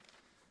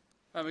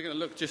We're going to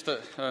look just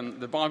at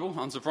the Bible,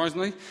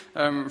 unsurprisingly,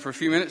 for a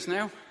few minutes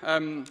now.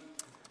 Should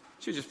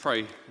we just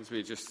pray as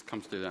we just come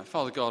to do that?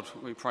 Father God,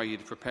 we pray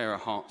you'd prepare our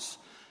hearts.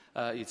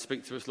 You'd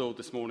speak to us, Lord,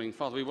 this morning.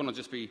 Father, we want to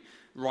just be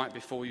right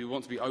before you. We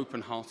want to be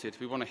open-hearted.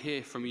 We want to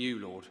hear from you,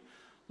 Lord.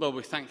 Lord,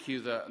 we thank you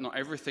that not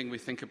everything we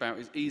think about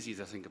is easy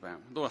to think about.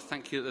 Lord, I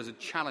thank you that there's a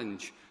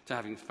challenge to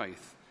having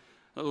faith.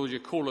 Lord, you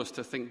call us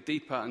to think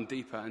deeper and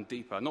deeper and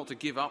deeper, not to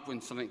give up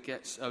when something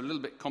gets a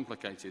little bit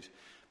complicated,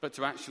 but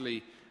to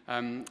actually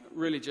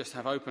really just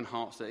have open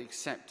hearts that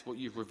accept what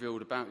you've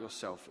revealed about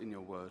yourself in your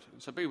word.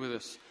 So be with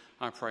us,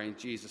 I pray, in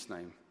Jesus'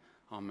 name.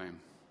 Amen.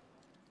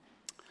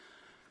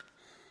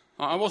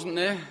 I wasn't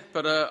there,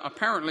 but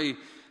apparently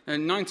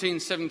in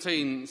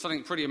 1917,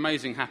 something pretty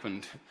amazing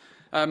happened.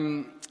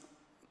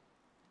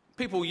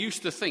 People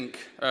used to think,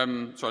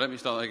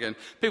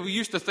 People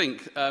used to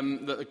think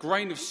that a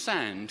grain of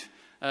sand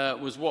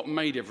was what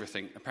made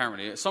everything,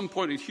 apparently. At some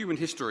point in human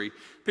history,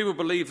 people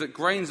believed that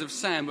grains of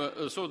sand were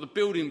sort of the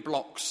building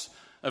blocks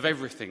of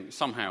everything,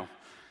 somehow.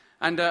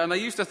 And they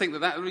used to think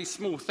that really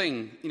small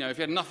thing, if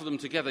you had enough of them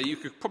together, you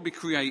could probably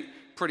create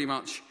pretty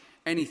much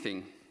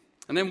anything.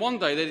 And then one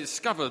day they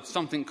discovered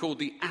something called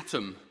the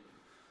atom.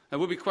 There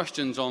will be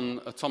questions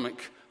on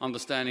atomic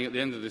understanding at the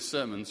end of this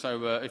sermon,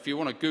 so if you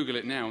want to Google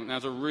it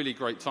now's a really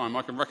great time.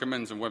 I can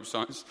recommend some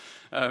websites.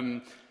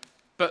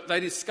 But they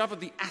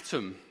discovered the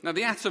atom. Now,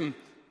 the atom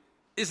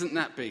isn't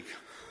that big.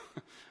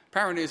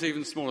 Apparently, it's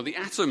even smaller. The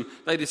atom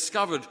they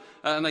discovered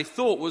and they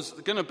thought was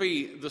going to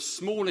be the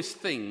smallest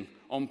thing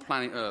on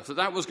planet Earth.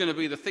 That was going to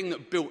be the thing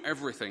that built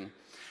everything.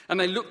 And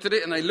they looked at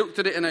it, and they looked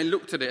at it, and they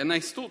looked at it, and they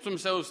thought to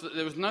themselves that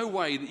there was no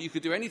way that you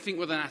could do anything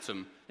with an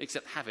atom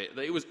except have it,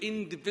 that it was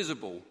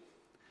indivisible.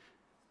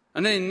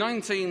 And then in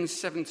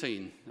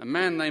 1917, a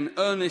man named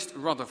Ernest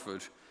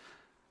Rutherford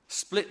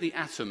split the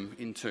atom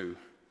in two.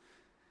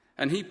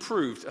 And he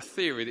proved a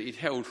theory that he'd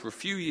held for a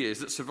few years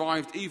that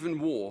survived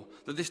even war,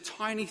 that this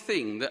tiny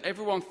thing that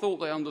everyone thought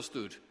they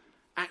understood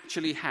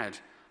actually had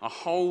a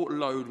whole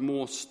load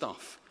more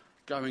stuff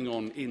going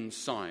on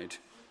inside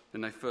than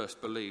they first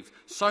believed.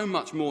 So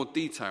much more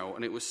detail,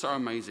 and it was so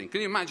amazing.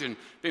 Can you imagine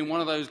being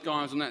one of those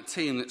guys on that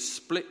team that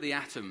split the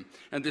atom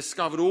and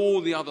discovered all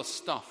the other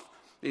stuff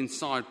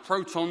inside,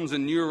 protons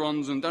and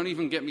neurons, and don't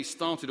even get me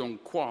started on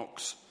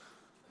quarks.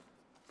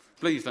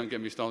 Please don't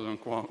get me started on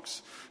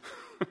quarks.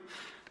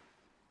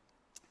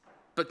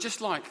 But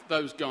just like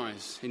those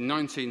guys in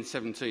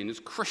 1917, as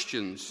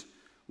Christians,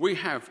 we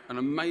have an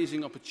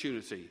amazing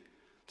opportunity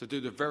to do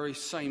the very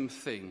same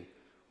thing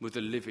with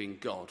the living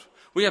God.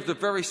 We have the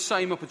very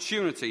same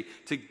opportunity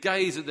to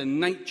gaze at the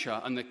nature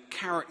and the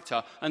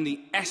character and the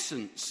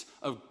essence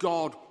of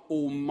God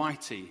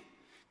Almighty.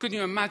 Can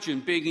you imagine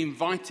being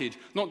invited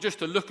not just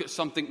to look at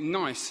something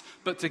nice,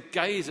 but to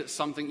gaze at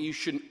something you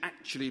shouldn't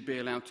actually be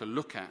allowed to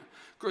look at?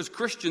 As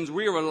Christians,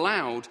 we're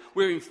invited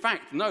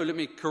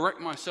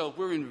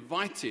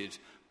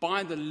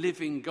by the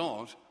living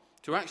God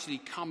to actually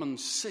come and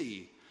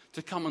see,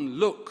 to come and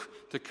look,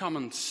 to come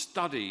and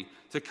study,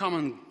 to come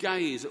and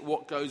gaze at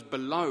what goes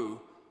below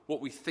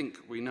what we think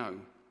we know.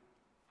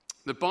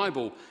 The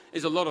Bible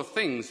is a lot of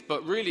things,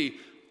 but really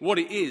what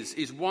it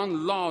is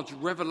one large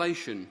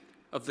revelation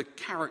of the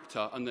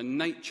character and the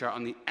nature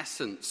and the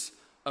essence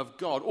of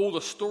God. All the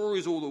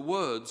stories, all the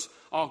words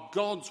are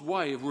God's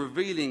way of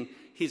revealing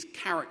his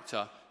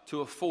character to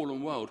a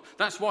fallen world.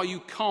 That's why you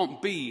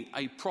can't be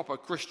a proper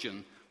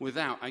Christian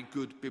without a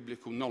good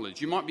biblical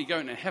knowledge. You might be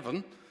going to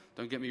heaven,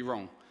 don't get me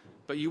wrong,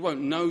 but you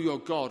won't know your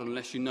God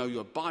unless you know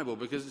your Bible,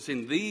 because it's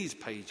in these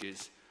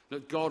pages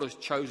that God has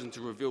chosen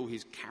to reveal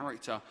his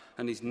character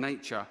and his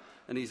nature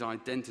and his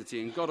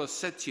identity. And God has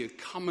said to you,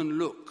 come and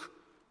look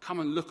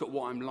at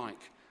what I'm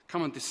like.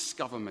 Come and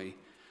discover me.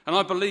 And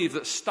I believe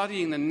that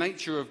studying the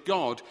nature of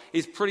God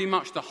is pretty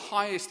much the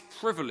highest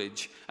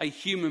privilege a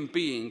human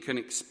being can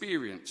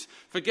experience.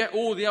 Forget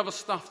all the other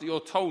stuff that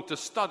you're told to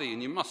study,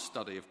 and you must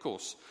study, of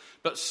course.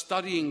 But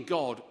studying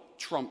God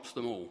trumps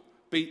them all,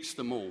 beats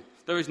them all.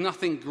 There is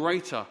nothing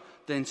greater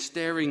than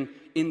staring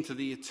into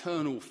the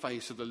eternal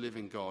face of the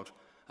living God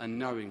and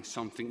knowing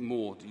something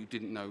more that you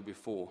didn't know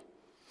before.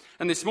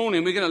 And this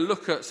morning we're going to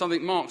look at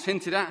something Mark's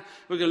hinted at.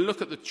 We're going to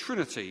look at the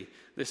Trinity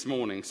this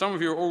morning. Some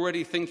of you are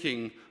already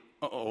thinking,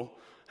 how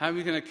are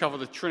we going to cover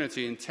the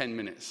Trinity in 10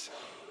 minutes?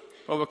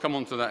 Well, we'll come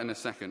on to that in a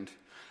second.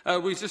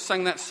 We just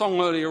sang that song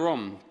earlier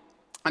on,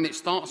 and it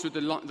starts with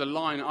the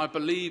line, I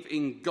believe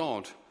in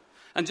God.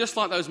 And just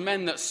like those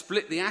men that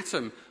split the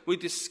atom, we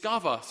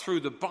discover through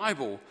the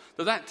Bible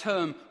that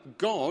term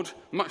God,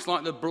 much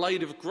like the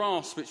blade of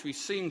grass, which we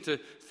seem to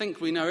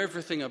think we know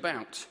everything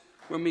about,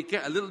 when we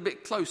get a little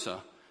bit closer,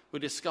 we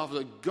discover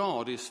that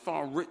God is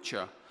far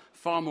richer,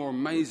 far more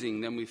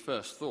amazing than we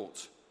first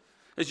thought.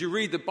 As you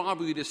read the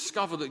Bible, you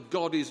discover that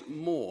God is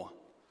more.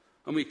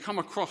 And we come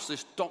across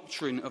this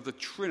doctrine of the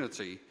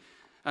Trinity.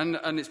 And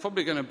it's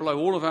probably going to blow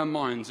all of our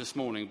minds this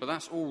morning, but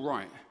that's all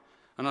right.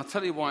 And I'll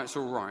tell you why it's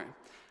all right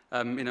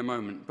in a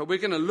moment. But we're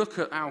going to look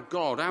at our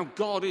God. Our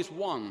God is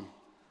one.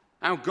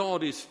 Our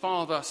God is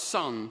Father,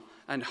 Son,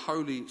 and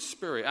Holy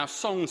Spirit. Our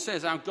song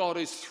says our God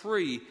is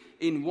three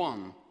in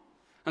one.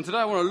 And today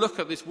I want to look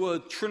at this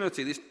word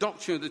Trinity, this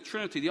doctrine of the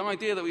Trinity, the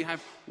idea that we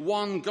have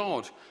one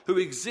God who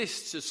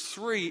exists as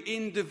three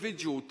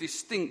individual,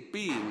 distinct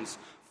beings,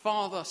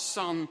 Father,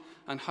 Son,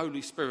 and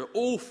Holy Spirit,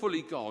 all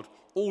fully God,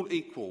 all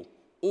equal,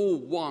 all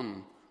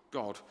one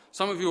God.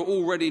 Some of you are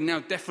already now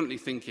definitely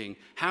thinking,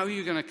 how are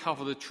you going to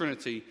cover the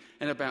Trinity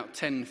in about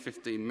 10,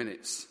 15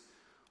 minutes?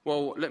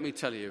 Well, let me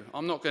tell you,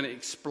 I'm not going to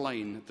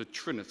explain the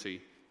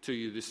Trinity to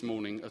you this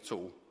morning at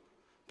all,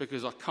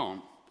 because I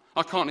can't.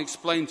 I can't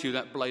explain to you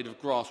that blade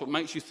of grass. What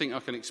makes you think I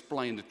can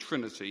explain the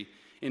Trinity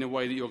in a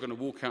way that you're going to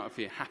walk out of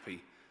here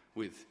happy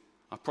with?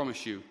 I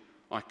promise you,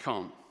 I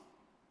can't.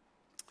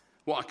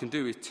 What I can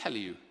do is tell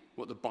you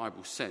what the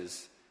Bible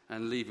says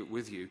and leave it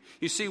with you.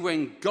 You see,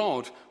 when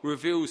God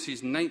reveals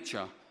his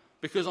nature,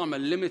 because I'm a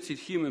limited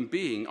human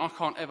being, I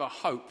can't ever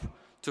hope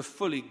to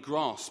fully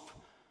grasp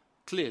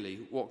clearly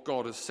what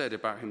God has said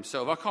about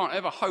himself. I can't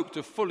ever hope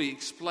to fully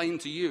explain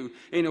to you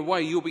in a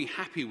way you'll be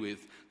happy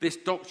with this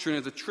doctrine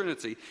of the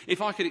Trinity.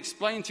 If I could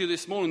explain to you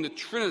this morning the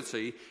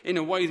Trinity in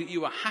a way that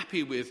you are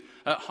happy with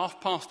at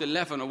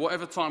 11:30 or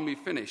whatever time we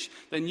finish,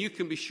 then you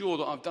can be sure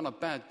that I've done a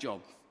bad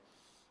job.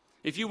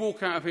 If you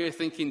walk out of here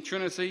thinking,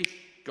 Trinity,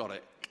 got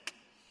it,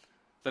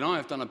 then I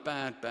have done a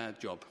bad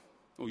job.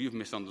 Or you've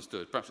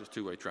misunderstood. Perhaps it's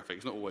two-way traffic.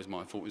 It's not always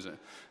my fault, is it?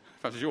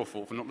 Perhaps it's your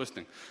fault for not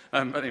listening.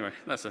 But anyway,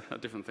 that's a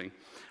different thing.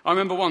 I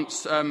remember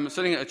once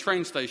sitting at a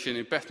train station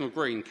in Bethnal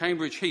Green,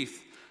 Cambridge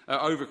Heath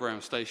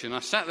Overground station. I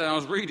sat there and I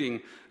was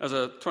reading, as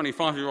a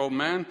 25-year-old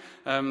man,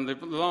 the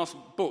last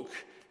book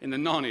in the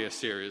Narnia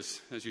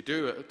series, as you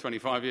do at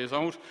 25 years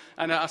old.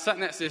 And I sat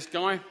next to this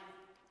guy,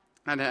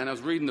 and I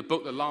was reading the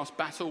book, The Last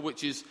Battle,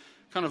 which is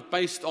kind of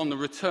based on the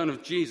return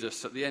of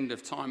Jesus at the end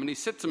of time. And he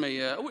said to me,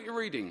 what are you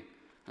reading?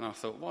 And I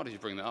thought, why did you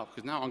bring that up?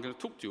 Because now I'm going to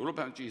talk to you all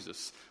about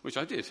Jesus, which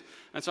I did.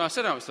 And so I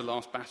said, it's The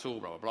Last Battle,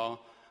 blah, blah, blah.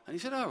 And he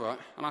said, all right.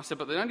 And I said,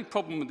 but the only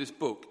problem with this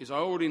book is I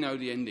already know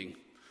the ending.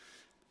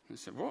 And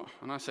he said, what?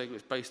 And I said,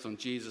 it's based on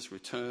Jesus'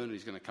 return,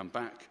 he's going to come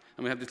back.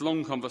 And we had this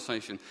long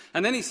conversation.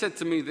 And then he said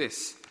to me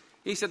this.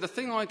 He said, the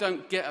thing I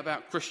don't get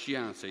about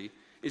Christianity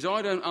is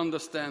I don't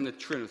understand the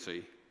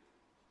Trinity.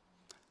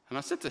 And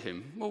I said to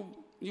him, well,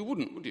 you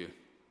wouldn't, would you?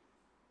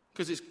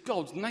 Because it's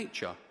God's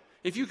nature.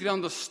 If you could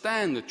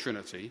understand the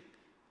Trinity,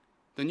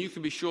 then you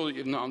can be sure that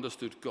you've not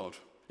understood God.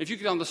 If you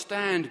could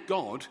understand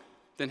God,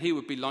 then he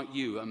would be like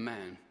you, a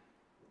man.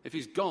 If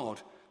he's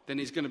God, then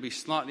he's going to be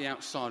slightly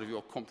outside of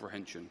your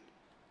comprehension.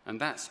 And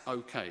that's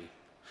okay.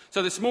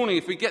 So this morning,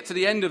 if we get to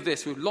the end of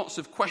this with lots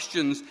of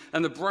questions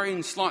and the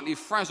brain slightly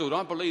frazzled,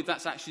 I believe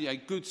that's actually a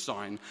good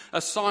sign.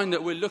 A sign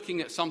that we're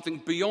looking at something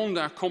beyond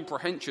our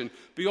comprehension,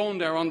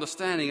 beyond our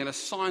understanding, and a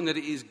sign that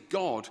it is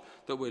God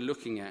that we're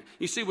looking at.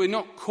 You see, we're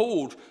not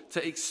called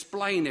to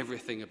explain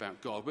everything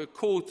about God. We're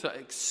called to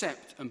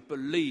accept and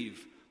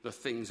believe the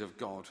things of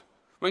God.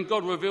 When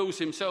God reveals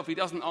himself, he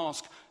doesn't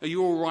ask, are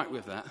you all right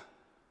with that?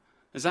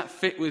 Does that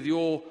fit with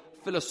your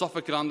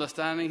philosophical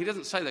understanding? He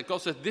doesn't say that.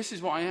 God says, this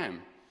is what I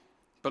am.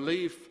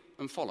 Believe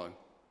and follow.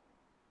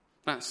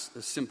 That's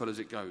as simple as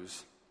it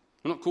goes.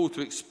 We're not called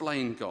to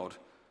explain God,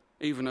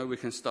 even though we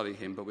can study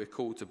him, but we're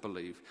called to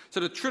believe. So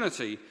the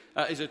Trinity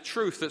is a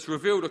truth that's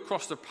revealed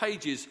across the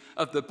pages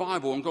of the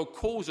Bible, and God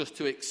calls us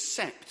to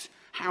accept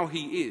how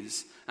he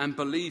is and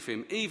believe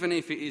him, even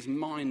if it is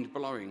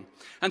mind-blowing.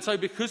 And so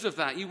because of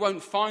that, you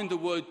won't find the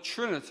word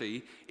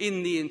Trinity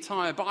in the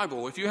entire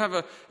Bible. If you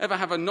ever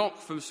have a knock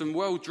from some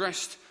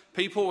well-dressed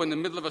people in the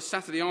middle of a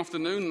Saturday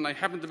afternoon and they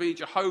happen to be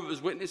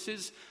Jehovah's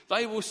Witnesses,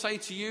 they will say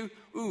to you,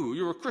 ooh,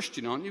 you're a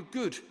Christian, aren't you?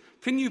 Good.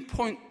 Can you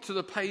point to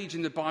the page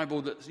in the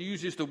Bible that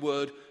uses the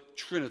word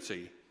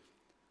Trinity?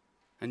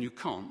 And you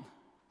can't,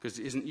 because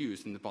it isn't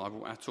used in the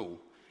Bible at all.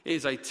 It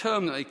is a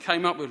term that they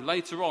came up with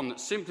later on that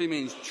simply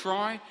means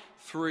tri,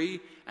 three,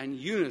 and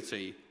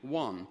unity,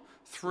 one.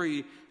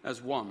 Three as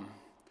one.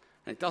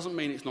 And it doesn't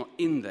mean it's not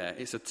in there.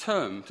 It's a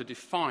term to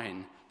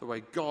define the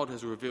way God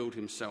has revealed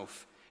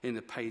himself in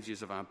the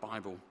pages of our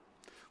Bible.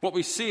 What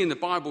we see in the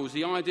Bible is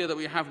the idea that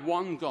we have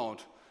one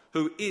God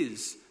who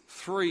is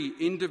three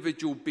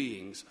individual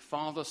beings,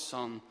 Father,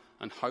 Son,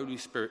 and Holy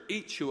Spirit,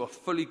 each who are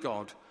fully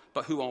God,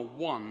 but who are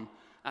one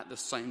at the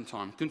same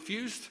time.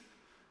 Confused?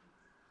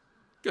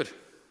 Good.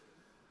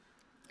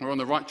 We're on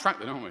the right track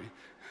then, aren't we?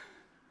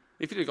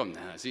 If you'd have gone,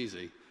 it's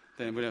easy,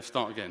 then we'd have to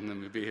start again, and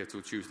then we'd be here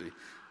till Tuesday.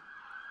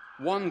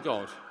 One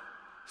God,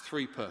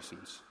 three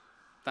persons.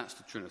 That's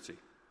the Trinity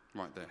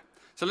right there.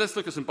 So let's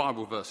look at some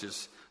Bible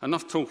verses.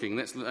 Enough talking.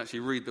 Let's actually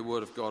read the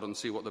Word of God and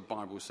see what the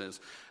Bible says.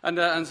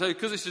 And so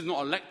because this is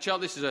not a lecture,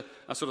 this is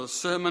a sort of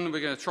sermon,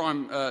 we're going to try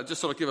and just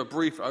sort of give a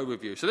brief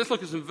overview. So let's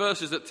look at some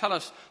verses that tell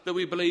us that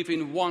we believe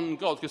in one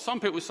God. Because some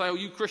people say,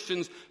 you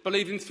Christians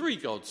believe in three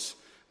gods.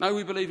 No,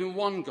 we believe in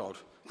one God.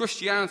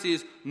 Christianity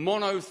is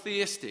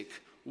monotheistic,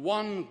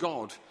 one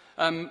God.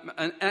 And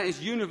it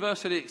is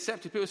universally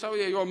accepted. People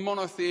say, you're a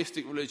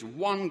monotheistic religion,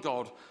 one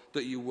God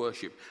that you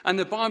worship. And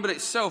the Bible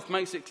itself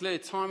makes it clear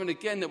time and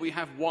again that we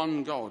have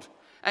one God.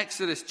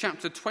 Exodus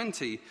chapter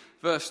 20,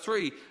 verse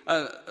 3,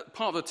 part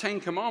of the Ten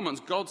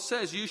Commandments, God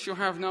says, you shall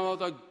have no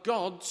other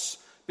gods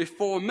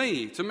before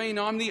me. To mean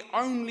I'm the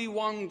only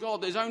one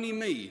God. There's only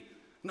me,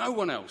 no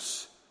one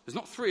else. There's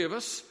not three of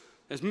us.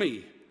 There's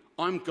me.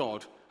 I'm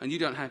God, and you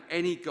don't have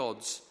any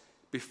gods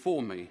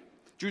before me.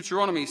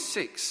 Deuteronomy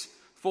 6,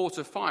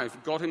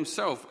 4-5, God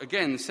himself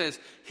again says,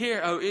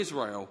 hear, O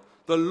Israel,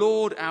 the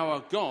Lord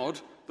our God,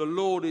 the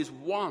Lord is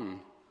one.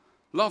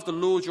 Love the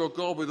Lord your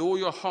God with all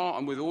your heart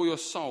and with all your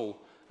soul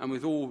and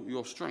with all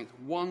your strength.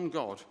 One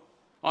God.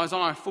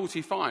 Isaiah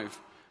 45,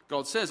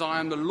 God says, I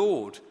am the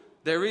Lord.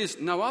 There is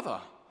no other.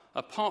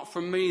 Apart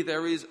from me,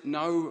 there is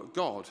no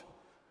God.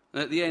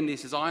 And at the end, he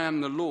says, I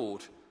am the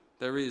Lord.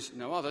 There is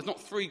no other. There's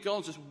not three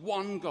gods, there's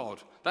one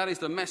God. That is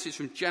the message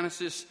from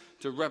Genesis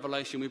to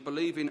Revelation. We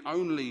believe in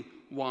only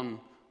one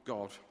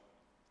God.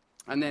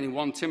 And then in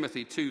 1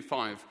 Timothy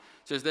 2:5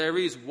 says, there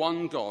is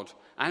one God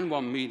and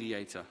one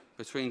mediator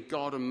between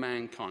God and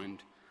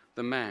mankind,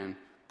 the man,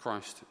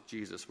 Christ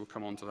Jesus. We'll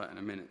come on to that in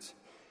a minute.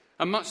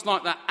 And much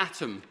like that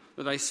atom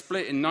that they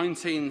split in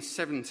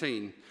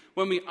 1917,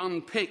 when we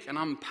unpick and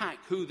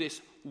unpack who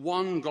this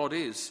one God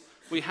is,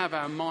 we have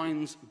our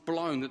minds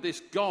blown that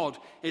this God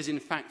is in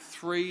fact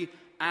three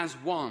as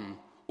one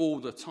all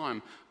the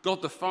time.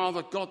 God the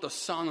Father, God the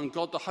Son, and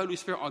God the Holy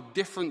Spirit are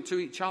different to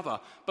each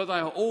other, but they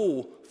are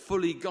all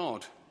fully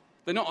God.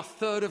 They're not a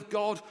third of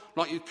God,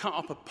 like you cut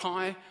up a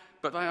pie,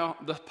 but they are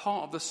the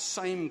part of the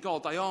same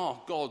God. They are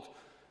God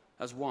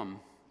as one.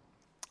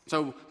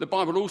 So the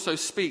Bible also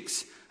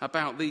speaks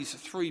about these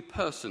three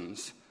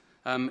persons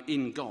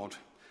in God.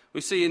 We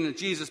see in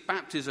Jesus'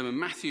 baptism in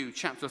Matthew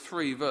chapter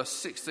 3, verse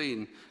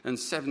 16 and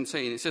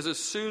 17, it says, as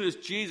soon as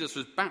Jesus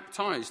was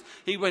baptized,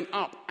 he went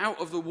up out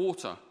of the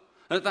water.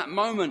 And at that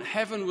moment,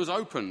 heaven was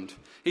opened.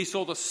 He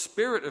saw the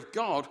Spirit of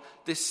God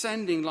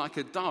descending like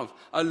a dove,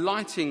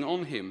 alighting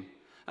on him,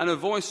 and a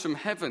voice from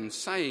heaven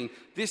saying,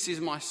 this is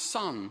my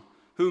Son,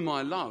 whom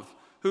I love,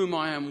 whom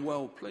I am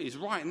well pleased.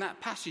 Right in that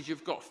passage,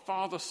 you've got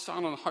Father,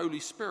 Son, and Holy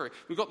Spirit.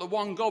 We've got the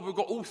one God. We've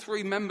got all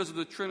three members of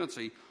the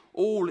Trinity,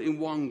 all in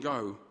one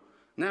go.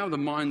 Now the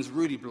mind's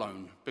really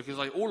blown because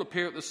they all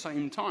appear at the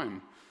same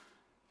time.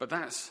 But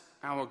that's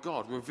our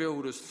God,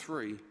 revealed as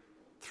three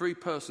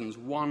persons,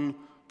 one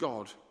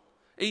God.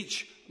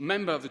 Each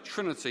member of the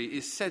Trinity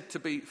is said to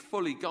be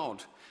fully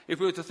God. If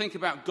we were to think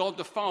about God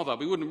the Father,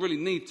 we wouldn't really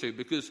need to,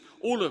 because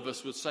all of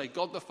us would say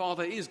God the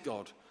Father is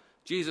God.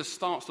 Jesus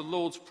starts the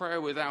Lord's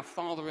Prayer with our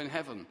Father in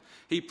heaven.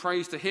 He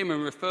prays to him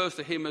and refers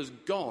to him as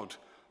God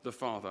the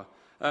Father.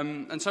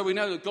 And so we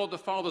know that God the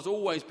Father has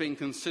always been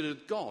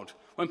considered God.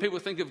 When people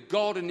think of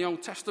God in the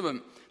Old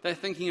Testament, they're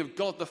thinking of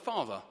God the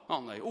Father,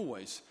 aren't they?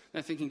 Always.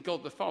 They're thinking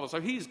God the Father. So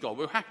he's God.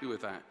 We're happy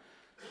with that.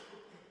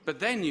 But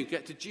then you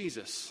get to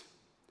Jesus.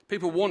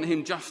 People want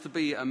him just to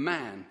be a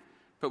man.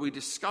 But we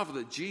discover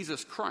that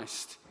Jesus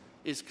Christ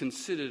is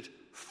considered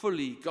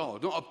fully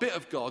God. Not a bit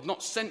of God,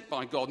 not sent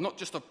by God, not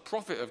just a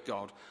prophet of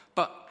God,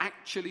 but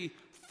actually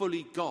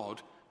fully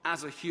God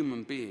as a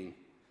human being.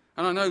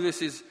 And I know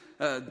this is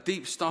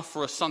deep stuff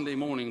for a Sunday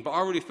morning, but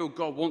I really feel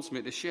God wants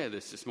me to share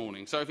this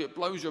morning. So if it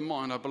blows your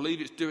mind, I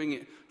believe it's doing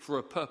it for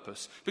a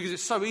purpose. Because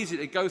it's so easy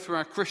to go through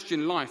our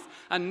Christian life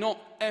and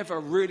not ever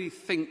really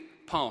think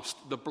past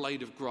the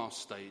blade of grass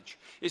stage.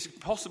 It's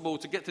possible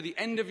to get to the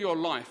end of your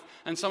life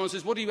and someone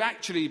says, what do you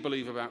actually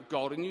believe about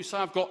God? And you say,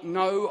 I've got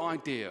no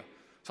idea.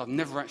 So I've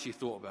never actually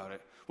thought about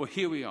it. Well,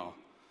 here we are.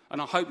 And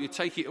I hope you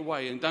take it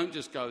away and don't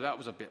just go, that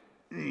was a bit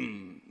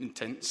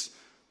intense.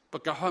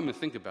 But go home and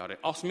think about it.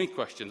 Ask me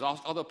questions.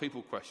 Ask other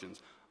people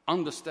questions.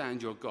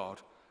 Understand your God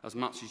as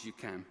much as you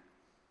can.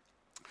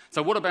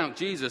 So what about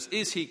Jesus?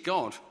 Is he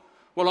God?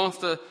 Well,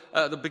 after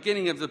the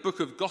beginning of the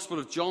book of Gospel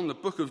of John, the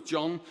book of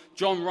John,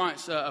 John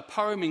writes a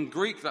poem in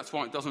Greek. That's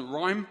why it doesn't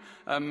rhyme.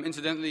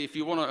 Incidentally, if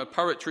you want a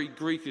poetry,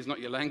 Greek is not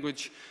your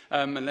language.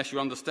 Unless you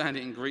understand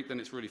it in Greek,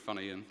 then it's really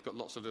funny and got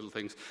lots of little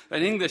things.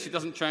 In English, it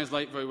doesn't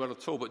translate very well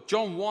at all. But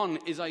John 1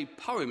 is a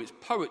poem. It's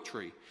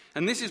poetry.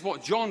 And this is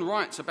what John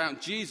writes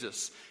about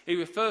Jesus. He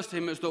refers to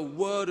him as the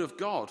Word of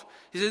God.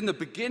 He says, in the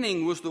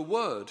beginning was the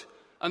Word,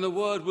 and the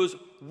Word was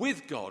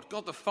with God.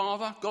 God the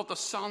Father, God the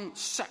Son,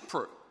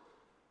 separate.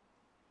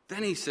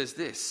 Then he says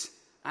this,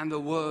 and the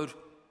Word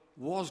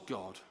was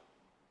God.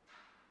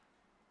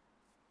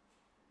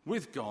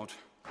 With God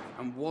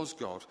and was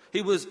God.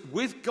 He was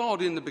with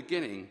God in the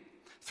beginning.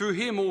 Through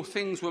him all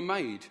things were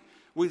made.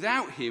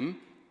 Without him,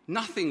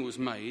 nothing was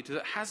made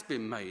that has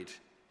been made.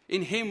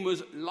 In him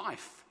was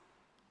life.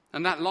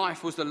 And that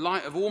life was the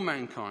light of all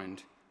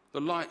mankind. The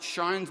light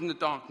shines in the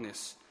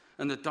darkness,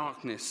 and the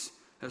darkness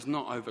has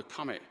not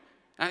overcome it.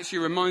 Actually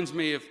reminds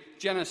me of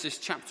Genesis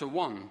chapter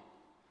 1,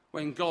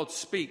 when God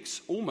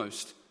speaks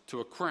almost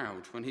to a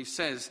crowd, when he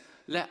says,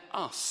 let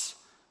us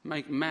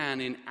make man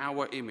in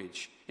our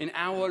image, in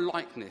our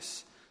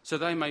likeness, so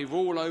they may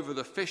rule over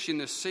the fish in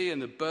the sea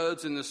and the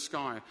birds in the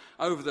sky,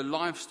 over the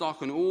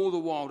livestock and all the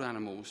wild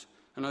animals,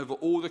 and over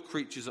all the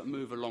creatures that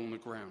move along the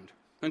ground.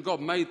 When God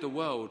made the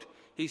world,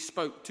 he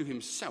spoke to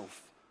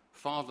himself,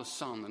 Father,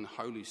 Son, and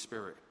Holy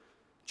Spirit.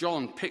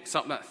 John picks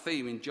up that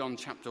theme in John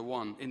chapter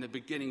 1. In the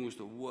beginning was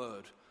the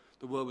Word.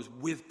 The Word was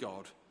with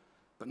God.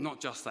 But not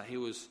just that, he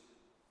was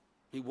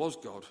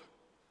God.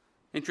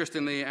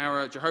 Interestingly,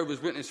 our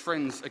Jehovah's Witness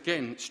friends,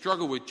 again,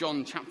 struggle with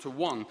John chapter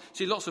 1.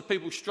 See, lots of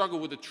people struggle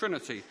with the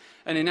Trinity.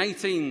 And in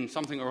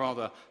 18-something or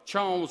other,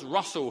 Charles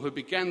Russell, who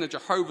began the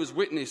Jehovah's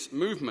Witness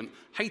movement,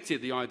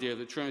 hated the idea of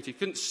the Trinity,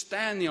 couldn't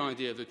stand the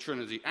idea of the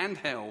Trinity and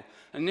hell.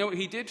 And you know what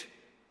he did?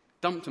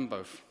 Dumped them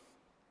both.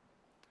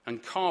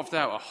 And carved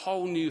out a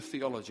whole new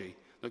theology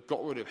that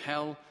got rid of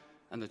hell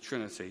and the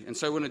Trinity. And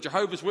so when a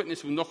Jehovah's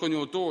Witness will knock on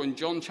your door in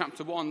John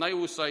chapter 1, they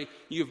will say,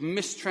 you've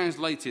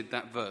mistranslated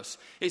that verse.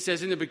 It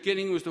says, in the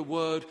beginning was the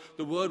Word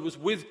was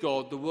with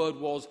God, the Word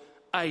was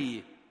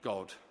a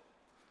God.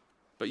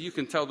 But you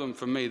can tell them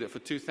from me that for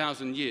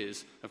 2,000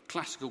 years of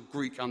classical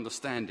Greek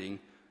understanding,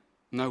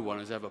 no one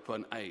has ever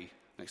put an A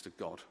next to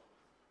God.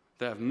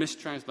 They have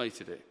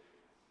mistranslated it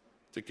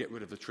to get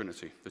rid of the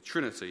Trinity. The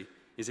Trinity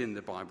is in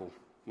the Bible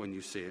when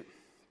you see it.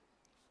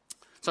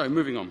 So,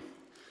 moving on.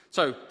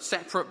 So,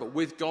 separate but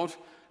with God.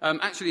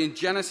 Actually, in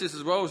Genesis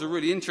as well is a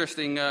really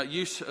interesting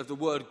use of the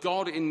word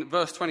God in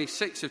verse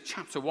 26 of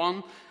chapter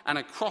 1. And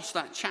across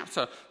that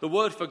chapter, the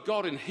word for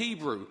God in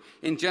Hebrew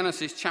in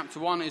Genesis chapter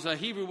 1 is a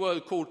Hebrew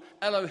word called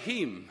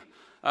Elohim.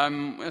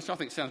 Which I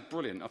think sounds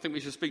brilliant. I think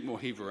we should speak more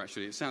Hebrew,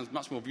 actually. It sounds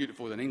much more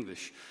beautiful than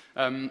English.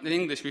 In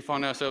English, we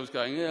find ourselves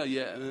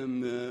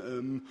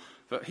going,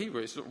 but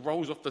Hebrew, it sort of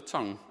rolls off the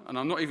tongue. And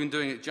I'm not even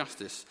doing it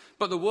justice.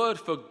 But the word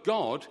for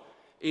God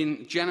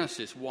in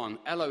Genesis 1,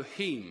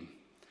 Elohim,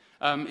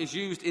 is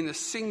used in the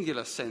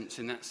singular sense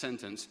in that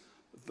sentence.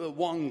 The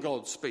one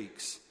God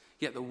speaks,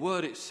 yet the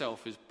word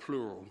itself is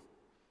plural,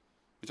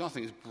 which I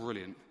think is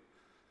brilliant.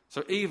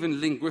 So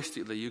even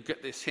linguistically, you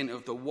get this hint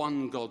of the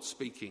one God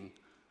speaking,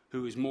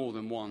 who is more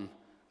than one,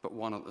 but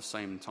one at the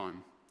same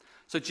time.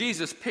 So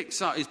Jesus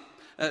picks up his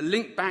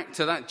linked back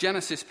to that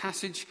Genesis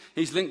passage.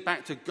 He's linked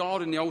back to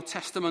God in the Old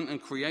Testament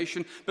and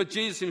creation. But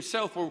Jesus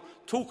himself will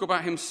talk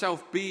about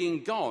himself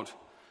being God.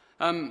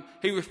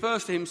 He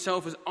refers to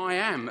himself as I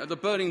am. At the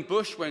burning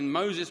bush, when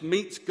Moses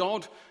meets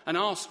God and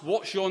asks,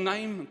 what's your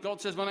name? God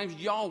says, my name's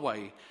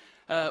Yahweh,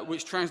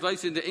 which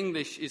translated into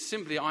English is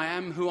simply, I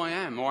am who I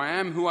am, or I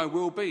am who I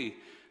will be.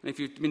 And if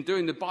you've been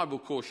doing the Bible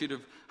course, you'd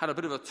have had a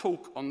bit of a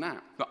talk on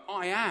that. But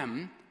I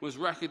am was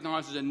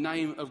recognized as a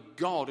name of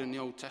God in the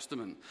Old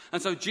Testament.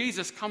 And so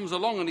Jesus comes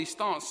along and he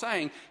starts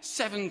saying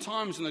 7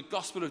 times in the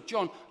Gospel of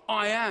John,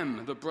 I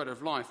am the bread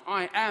of life.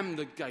 I am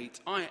the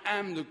gate. I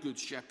am the good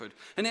shepherd.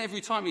 And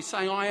every time he's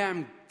saying, I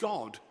am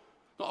God.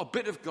 Not a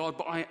bit of God,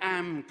 but I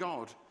am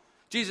God.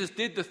 Jesus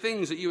did the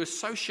things that you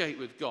associate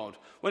with God.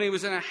 When he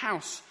was in a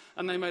house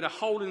and they made a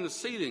hole in the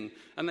ceiling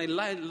and they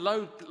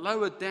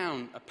lowered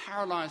down a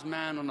paralyzed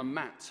man on a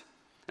mat.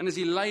 And as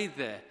he laid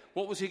there,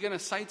 what was he going to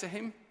say to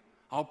him?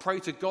 I'll pray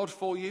to God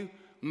for you.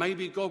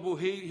 Maybe God will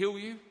heal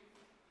you.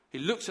 He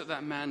looks at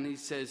that man and he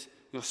says,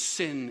 your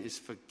sin is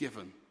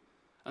forgiven.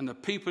 And the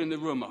people in the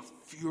room are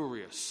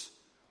furious.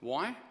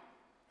 Why?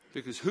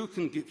 Because who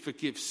can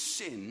forgive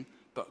sin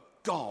but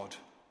God?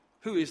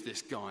 Who is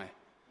this guy?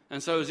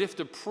 And so as if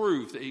to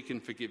prove that he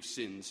can forgive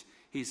sins,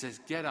 he says,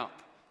 get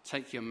up,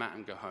 take your mat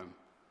and go home.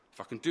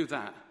 If I can do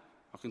that,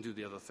 I can do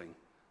the other thing.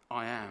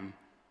 I am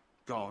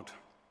God.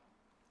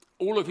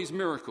 All of his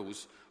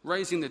miracles,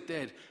 raising the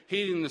dead,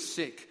 healing the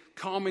sick,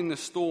 calming the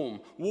storm,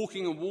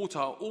 walking on water,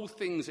 are all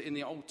things that in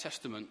the Old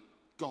Testament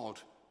God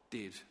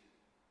did.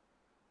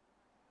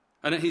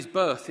 And at his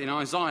birth in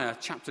Isaiah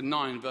chapter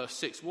 9, verse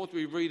 6, what do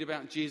we read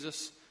about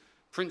Jesus?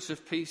 Prince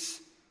of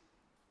Peace,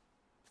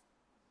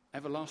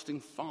 everlasting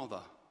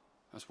Father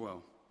as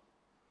well.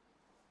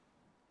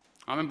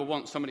 I remember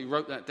once somebody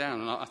wrote that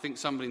down, and I think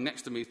somebody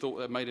next to me thought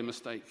they'd made a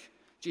mistake.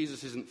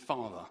 Jesus isn't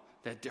Father,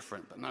 they're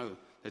different. But no,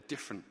 they're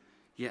different,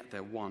 yet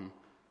they're one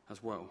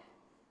as well.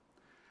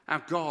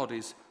 Our God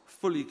is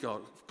fully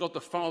God. God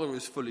the Father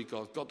is fully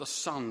God. God the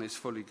Son is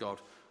fully God.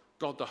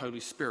 God the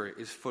Holy Spirit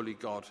is fully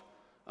God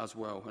as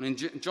well. And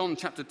in John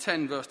chapter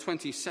 10, verse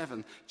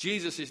 27,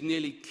 Jesus is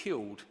nearly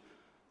killed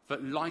for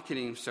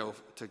likening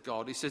himself to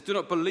God. He says, do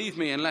not believe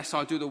me unless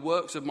I do the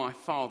works of my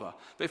Father.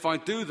 But if I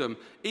do them,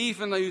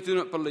 even though you do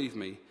not believe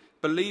me,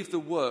 believe the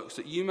works,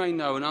 that you may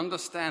know and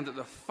understand that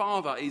the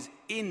Father is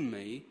in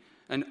me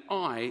and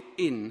I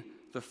in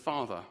the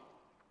Father.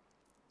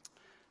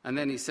 And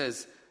then he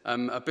says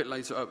a bit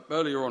later,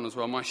 earlier on as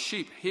well, my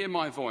sheep hear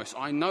my voice.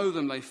 I know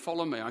them, they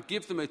follow me. I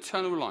give them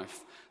eternal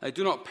life. They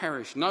do not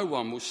perish. No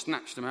one will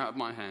snatch them out of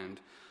my hand.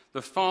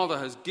 The Father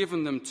has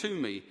given them to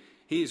me.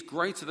 He is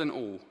greater than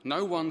all.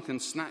 No one can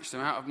snatch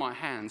them out of my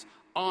hands.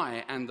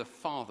 I and the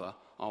Father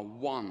are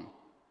one.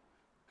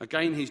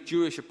 Again, his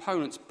Jewish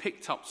opponents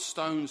picked up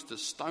stones to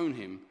stone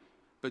him.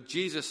 But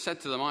Jesus said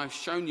to them, I have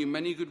shown you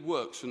many good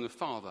works from the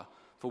Father.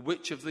 For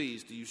which of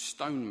these do you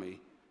stone me?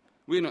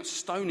 We are not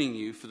stoning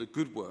you for the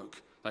good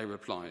work, they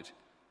replied,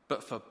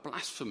 but for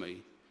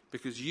blasphemy,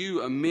 because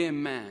you, a mere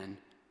man,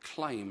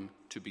 claim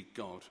to be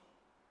God.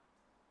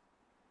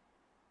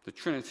 The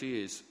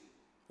Trinity is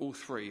All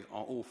three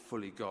are all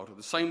fully God.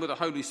 The same with the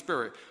Holy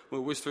Spirit.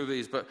 We'll whiz through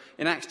these. But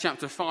in Acts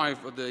chapter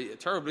 5, with the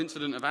terrible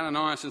incident of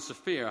Ananias and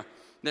Sapphira,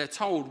 they're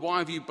told, why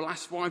have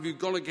you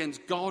gone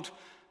against God?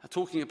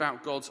 Talking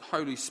about God's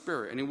Holy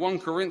Spirit. And in 1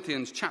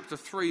 Corinthians chapter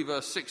 3,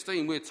 verse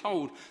 16, we're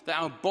told that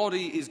our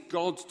body is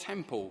God's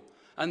temple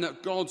and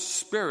that God's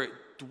Spirit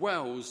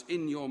dwells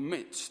in your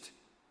midst.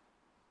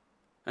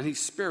 And his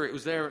Spirit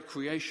was there at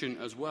creation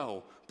as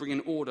well, bringing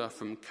order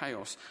from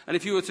chaos. And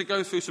if you were to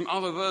go through some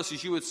other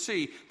verses, you would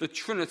see the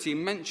Trinity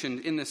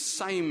mentioned in the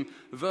same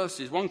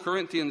verses. 1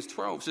 Corinthians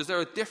 12 says there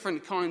are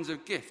different kinds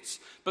of gifts,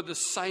 but the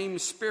same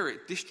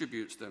Spirit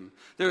distributes them.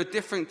 There are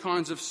different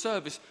kinds of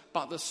service,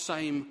 but the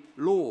same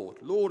Lord.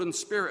 Lord and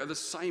Spirit are the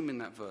same in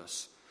that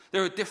verse.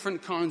 There are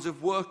different kinds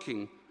of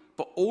working,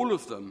 but all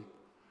of them,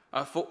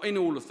 in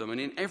all of them and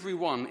in every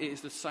one, it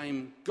is the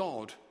same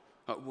God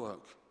at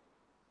work.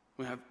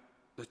 We have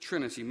the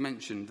Trinity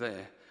mentioned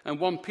there. And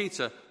 1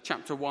 Peter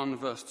chapter 1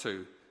 verse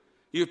 2.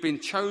 You have been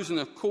chosen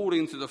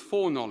according to the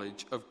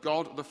foreknowledge of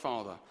God the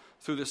Father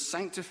through the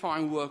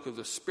sanctifying work of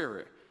the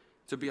Spirit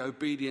to be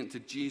obedient to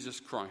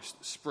Jesus Christ,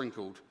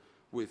 sprinkled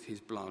with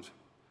his blood.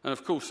 And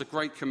of course, the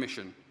Great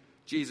Commission.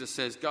 Jesus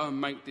says, go and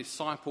make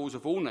disciples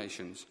of all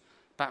nations,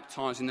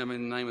 baptizing them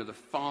in the name of the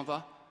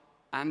Father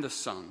and the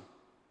Son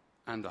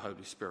and the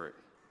Holy Spirit.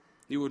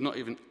 You would not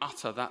even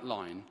utter that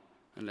line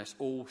unless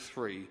all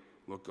three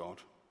were God.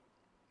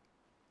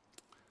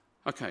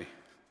 Okay,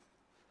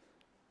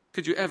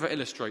 could you ever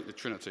illustrate the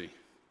Trinity?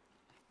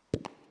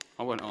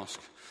 I won't ask.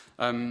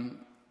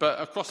 But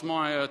across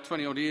my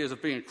 20-odd years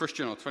of being a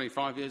Christian, or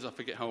 25 years, I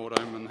forget how old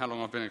I am and how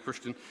long I've been a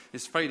Christian,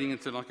 it's fading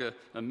into like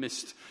a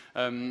mist.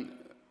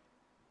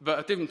 But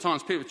at different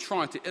times, people have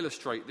tried to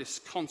illustrate this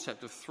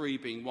concept of three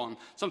being one.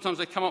 Sometimes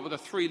they come up with a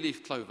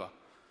three-leaf clover.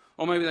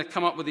 Or maybe they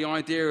come up with the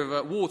idea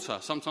of water.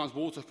 Sometimes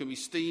water can be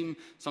steam,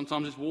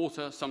 sometimes it's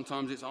water,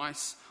 sometimes it's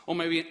ice. Or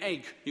maybe an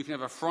egg. You can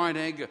have a fried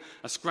egg,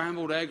 a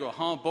scrambled egg, or a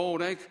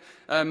hard-boiled egg.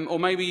 Or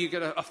maybe you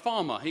get a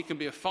farmer. He can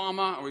be a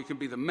farmer, or he can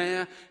be the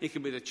mayor, he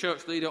can be the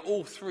church leader,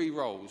 all three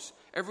roles.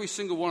 Every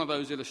single one of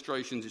those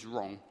illustrations is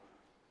wrong.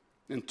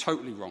 And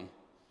totally wrong.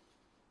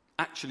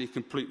 Actually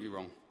completely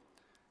wrong.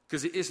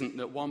 Because it isn't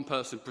that one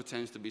person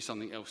pretends to be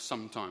something else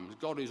sometimes.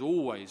 God is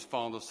always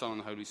Father, Son,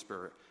 and Holy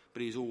Spirit.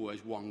 But he's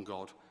always one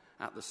God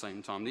at the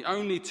same time. The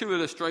only two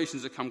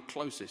illustrations that come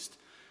closest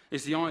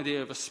is the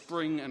idea of a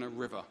spring and a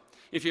river.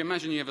 If you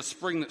imagine you have a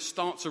spring that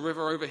starts a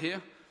river over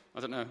here, I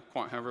don't know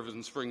quite how rivers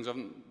and springs, I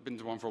haven't been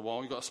to one for a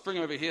while. You've got a spring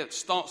over here that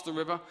starts the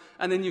river,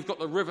 and then you've got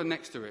the river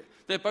next to it.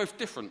 They're both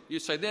different. You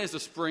say, there's the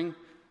spring,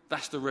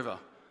 that's the river.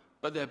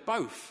 But they're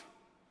both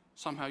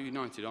somehow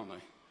united, aren't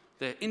they?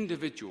 They're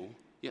individual,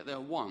 yet they're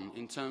one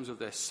in terms of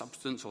their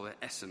substance or their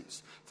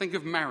essence. Think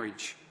of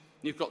marriage.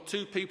 You've got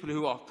two people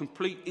who are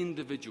complete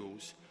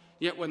individuals,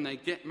 yet when they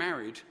get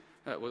married,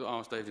 well, I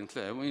asked David and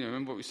Claire, well,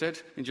 remember what we said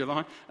in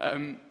July?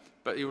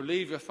 But you'll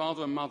leave your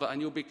father and mother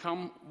and you'll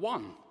become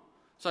one.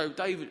 So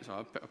David,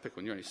 I'll pick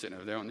on you, you're only sitting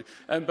over there, aren't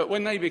you? But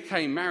when they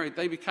became married,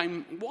 they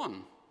became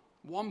one.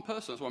 One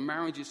person. That's why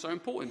marriage is so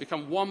important.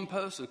 Become one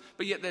person,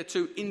 but yet they're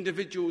two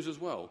individuals as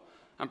well.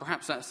 And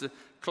perhaps that's the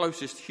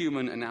closest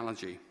human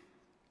analogy.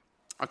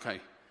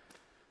 Okay.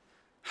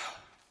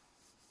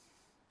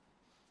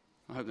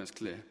 I hope that's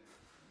clear.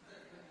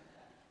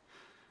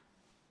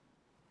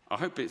 I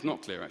hope it's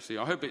not clear, actually.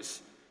 I hope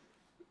it's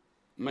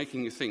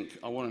making you think,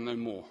 I want to know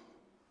more.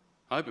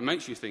 I hope it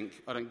makes you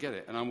think, I don't get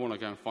it, and I want to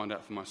go and find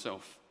out for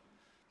myself.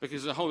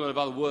 Because there's a whole lot of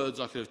other words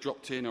I could have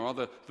dropped in or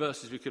other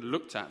verses we could have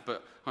looked at,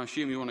 but I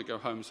assume you want to go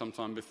home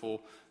sometime before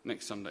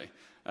next Sunday.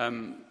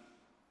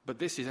 But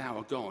this is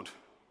our God.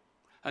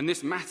 And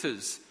this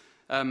matters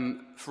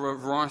for a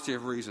variety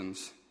of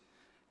reasons.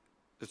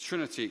 The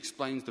Trinity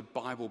explains the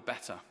Bible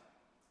better.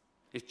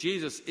 If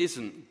Jesus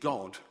isn't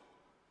God,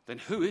 then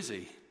who is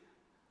he?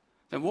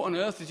 Then what on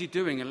earth is he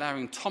doing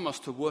allowing Thomas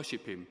to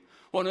worship him?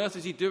 What on earth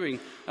is he doing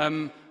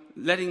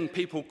letting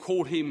people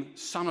call him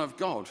Son of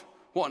God?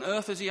 What on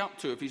earth is he up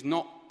to if he's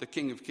not the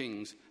King of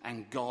Kings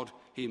and God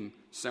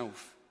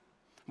himself?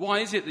 Why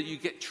is it that you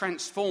get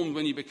transformed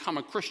when you become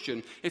a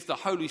Christian if the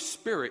Holy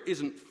Spirit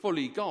isn't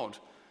fully God?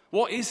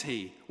 What is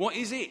he? What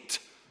is it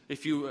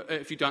if you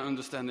don't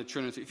understand the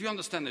Trinity? If you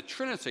understand the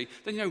Trinity,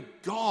 then you know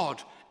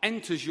God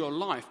enters your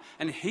life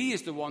and he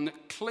is the one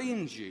that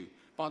cleans you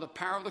by the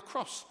power of the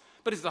cross.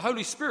 But if the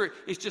Holy Spirit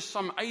is just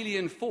some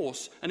alien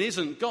force and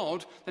isn't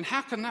God, then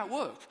how can that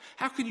work?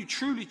 How can you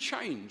truly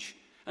change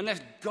unless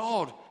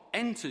God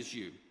enters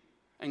you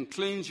and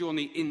cleans you on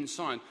the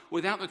inside?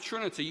 Without the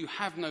Trinity, you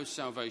have no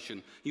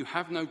salvation. You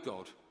have no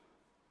God.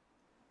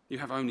 You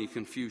have only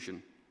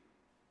confusion.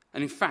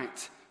 And in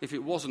fact, if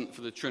it wasn't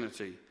for the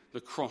Trinity,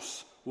 the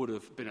cross would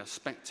have been a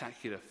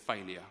spectacular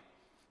failure.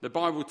 The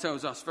Bible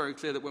tells us very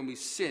clear that when we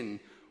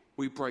sin,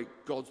 we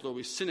break God's law.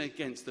 We sin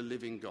against the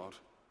living God.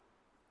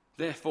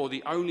 Therefore,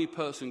 the only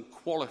person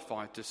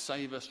qualified to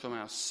save us from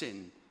our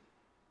sin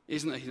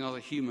isn't another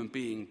human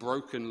being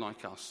broken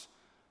like us,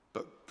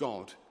 but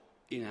God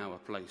in our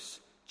place.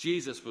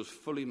 Jesus was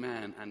fully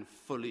man and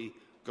fully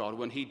God.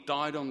 When he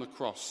died on the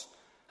cross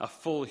a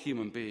full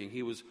human being.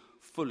 He was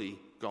fully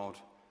God.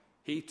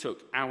 He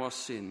took our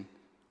sin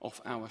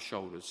off our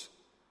shoulders,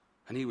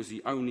 and he was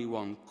the only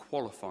one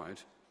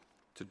qualified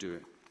to do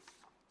it.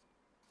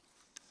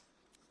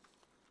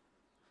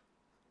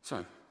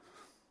 So,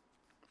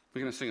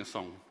 we're going to sing a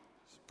song.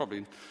 It's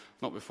probably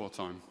not before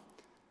time.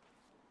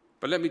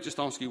 But let me just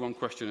ask you one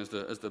question as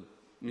the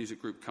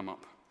music group come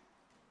up.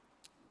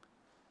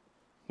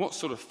 What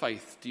sort of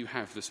faith do you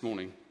have this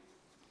morning?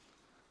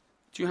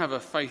 Do you have a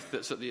faith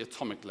that's at the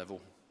atomic level?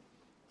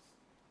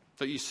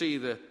 That you see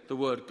the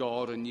word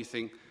God and you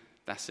think,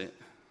 that's it.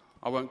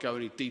 I won't go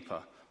any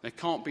deeper. There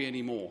can't be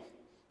any more.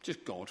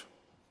 Just God.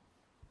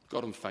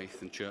 God and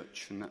faith and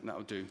church, and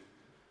that'll do.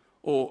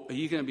 Or are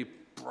you going to be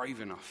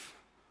brave enough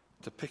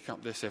to pick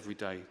up this every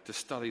day, to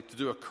study, to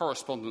do a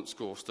correspondence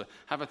course, to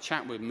have a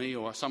chat with me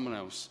or someone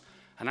else,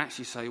 and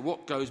actually say,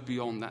 what goes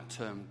beyond that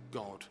term,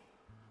 God?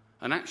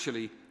 And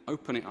actually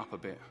open it up a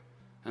bit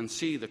and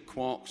see the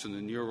quarks and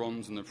the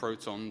neurons and the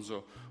protons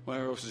or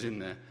whatever else is in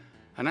there,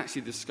 and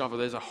actually discover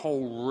there's a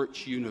whole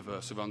rich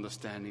universe of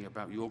understanding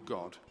about your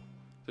God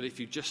that if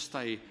you just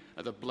stay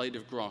at the blade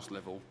of grass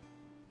level,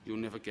 you'll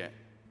never get.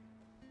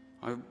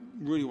 I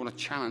really want to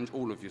challenge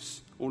all of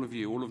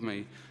you, all of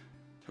me,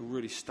 to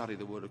really study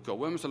the Word of God.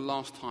 When was the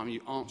last time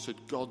you answered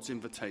God's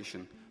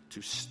invitation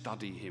to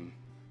study him,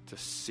 to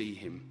see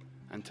him,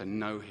 and to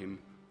know him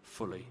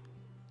fully?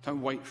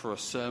 Don't wait for a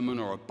sermon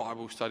or a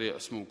Bible study at a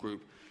small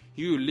group.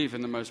 You live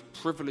in the most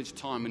privileged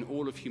time in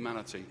all of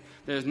humanity.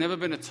 There's never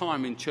been a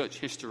time in church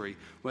history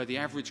where the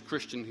average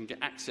Christian can get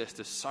access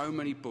to so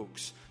many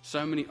books,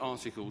 so many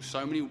articles,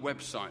 so many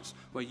websites,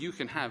 where you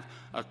can have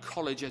a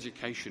college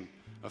education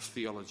of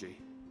theology.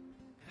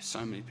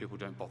 So many people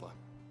don't bother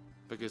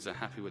because they're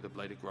happy with a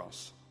blade of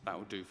grass. That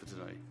will do for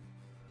today.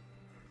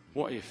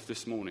 What if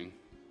this morning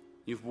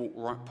you've walked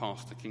right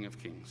past the King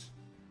of Kings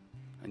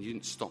and you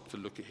didn't stop to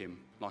look at him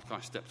like I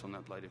stepped on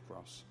that blade of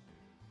grass?